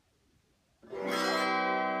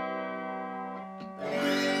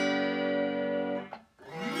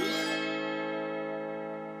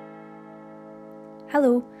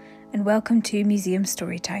Hello, and welcome to Museum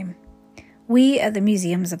Storytime. We at the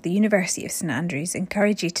Museums of the University of St Andrews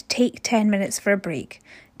encourage you to take 10 minutes for a break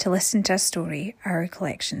to listen to a story our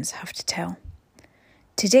collections have to tell.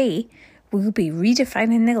 Today, we'll be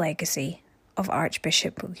redefining the legacy of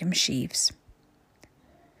Archbishop William Sheaves.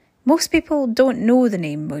 Most people don't know the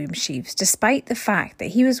name William Sheaves, despite the fact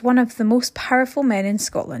that he was one of the most powerful men in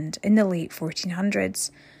Scotland in the late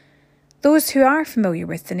 1400s. Those who are familiar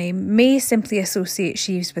with the name may simply associate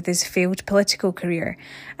Sheaves with his failed political career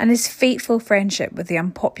and his fateful friendship with the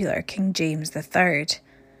unpopular King James III.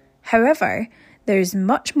 However, there is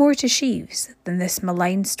much more to Sheaves than this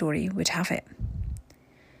maligned story would have it.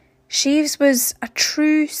 Sheaves was a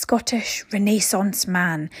true Scottish Renaissance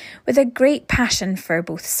man with a great passion for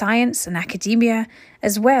both science and academia,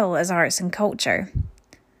 as well as arts and culture.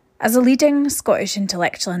 As a leading Scottish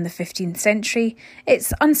intellectual in the 15th century,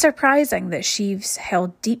 it's unsurprising that Sheaves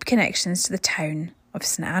held deep connections to the town of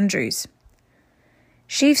St Andrews.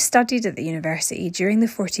 Sheaves studied at the university during the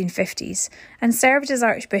 1450s and served as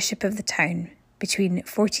Archbishop of the town between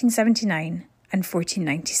 1479 and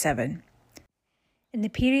 1497. In the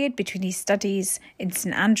period between his studies in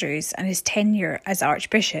St Andrews and his tenure as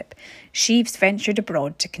Archbishop, Sheaves ventured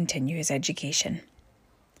abroad to continue his education.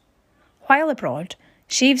 While abroad,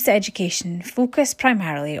 Sheaves' education focused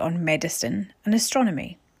primarily on medicine and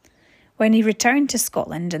astronomy. When he returned to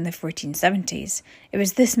Scotland in the 1470s, it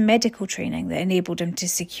was this medical training that enabled him to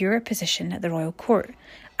secure a position at the royal court,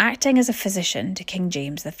 acting as a physician to King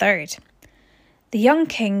James III. The young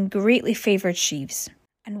king greatly favoured Sheaves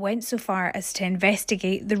and went so far as to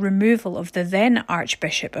investigate the removal of the then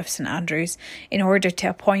Archbishop of St Andrews in order to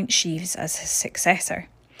appoint Sheaves as his successor.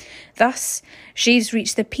 Thus, Sheaves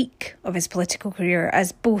reached the peak of his political career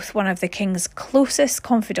as both one of the king's closest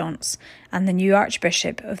confidants and the new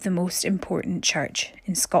Archbishop of the most important church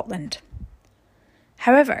in Scotland.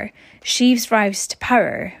 However, Sheaves' rise to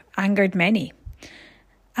power angered many.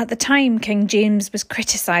 At the time, King James was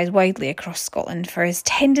criticised widely across Scotland for his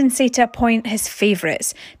tendency to appoint his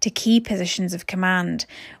favourites to key positions of command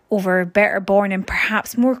over better-born and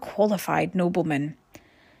perhaps more qualified noblemen.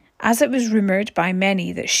 As it was rumoured by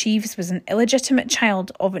many that Sheaves was an illegitimate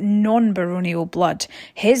child of non-baronial blood,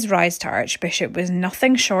 his rise to Archbishop was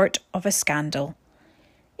nothing short of a scandal.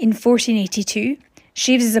 In 1482,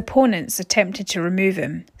 Sheaves' opponents attempted to remove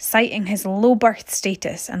him, citing his low birth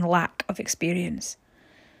status and lack of experience.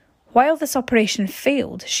 While this operation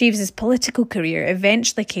failed, Sheaves' political career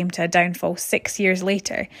eventually came to a downfall 6 years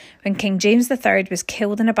later, when King James III was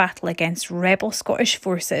killed in a battle against rebel Scottish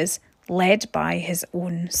forces led by his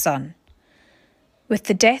own son. With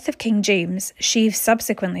the death of King James, Sheaves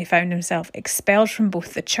subsequently found himself expelled from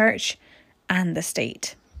both the church and the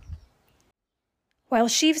state. While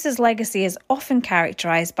Sheaves' legacy is often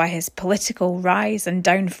characterised by his political rise and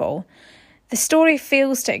downfall, the story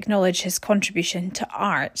fails to acknowledge his contribution to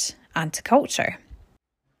art and to culture.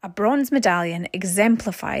 A bronze medallion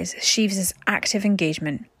exemplifies Sheaves' active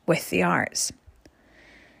engagement with the arts.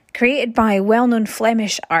 Created by well-known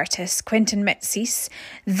Flemish artist Quentin Metsys,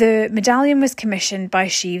 the medallion was commissioned by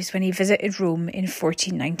Sheaves when he visited Rome in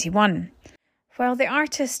 1491. While the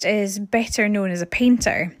artist is better known as a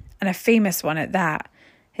painter, and a famous one at that,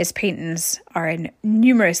 his paintings are in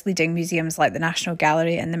numerous leading museums like the National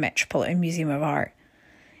Gallery and the Metropolitan Museum of Art.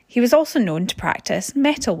 He was also known to practice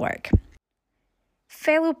metalwork.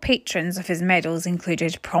 Fellow patrons of his medals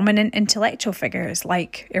included prominent intellectual figures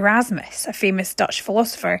like Erasmus, a famous Dutch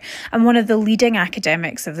philosopher and one of the leading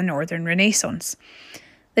academics of the Northern Renaissance.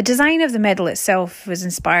 The design of the medal itself was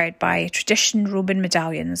inspired by traditional Roman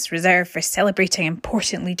medallions reserved for celebrating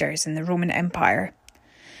important leaders in the Roman Empire.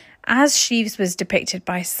 As Sheaves was depicted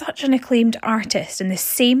by such an acclaimed artist in the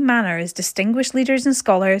same manner as distinguished leaders and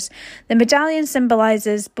scholars, the medallion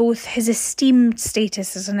symbolises both his esteemed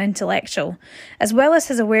status as an intellectual, as well as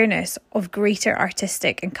his awareness of greater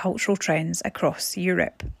artistic and cultural trends across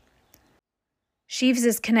Europe.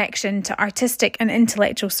 Sheaves' connection to artistic and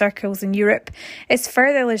intellectual circles in Europe is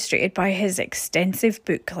further illustrated by his extensive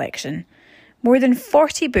book collection. More than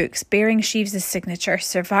 40 books bearing Sheaves' signature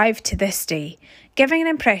survive to this day, giving an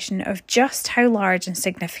impression of just how large and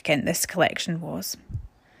significant this collection was.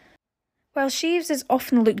 While Sheaves is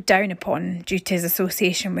often looked down upon due to his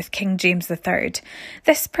association with King James III,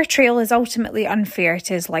 this portrayal is ultimately unfair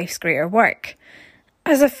to his life's greater work.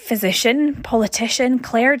 As a physician, politician,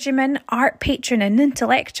 clergyman, art patron and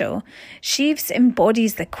intellectual, Sheaves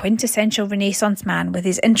embodies the quintessential Renaissance man with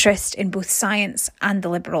his interest in both science and the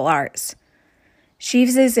liberal arts.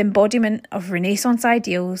 Sheaves' embodiment of Renaissance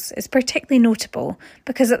ideals is particularly notable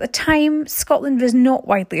because at the time, Scotland was not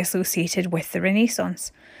widely associated with the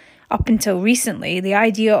Renaissance. Up until recently, the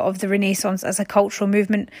idea of the Renaissance as a cultural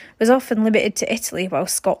movement was often limited to Italy, while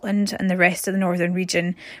Scotland and the rest of the northern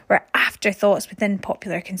region were afterthoughts within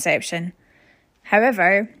popular conception.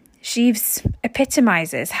 However, Sheaves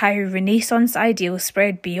epitomises how Renaissance ideals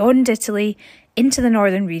spread beyond Italy into the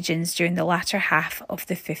northern regions during the latter half of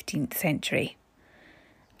the 15th century.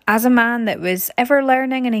 As a man that was ever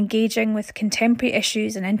learning and engaging with contemporary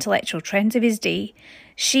issues and intellectual trends of his day,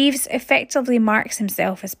 Sheaves effectively marks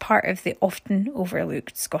himself as part of the often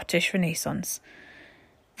overlooked Scottish Renaissance.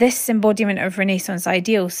 This embodiment of Renaissance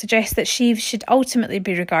ideals suggests that Sheaves should ultimately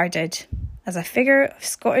be regarded as a figure of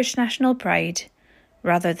Scottish national pride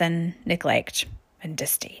rather than neglect and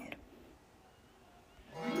disdain.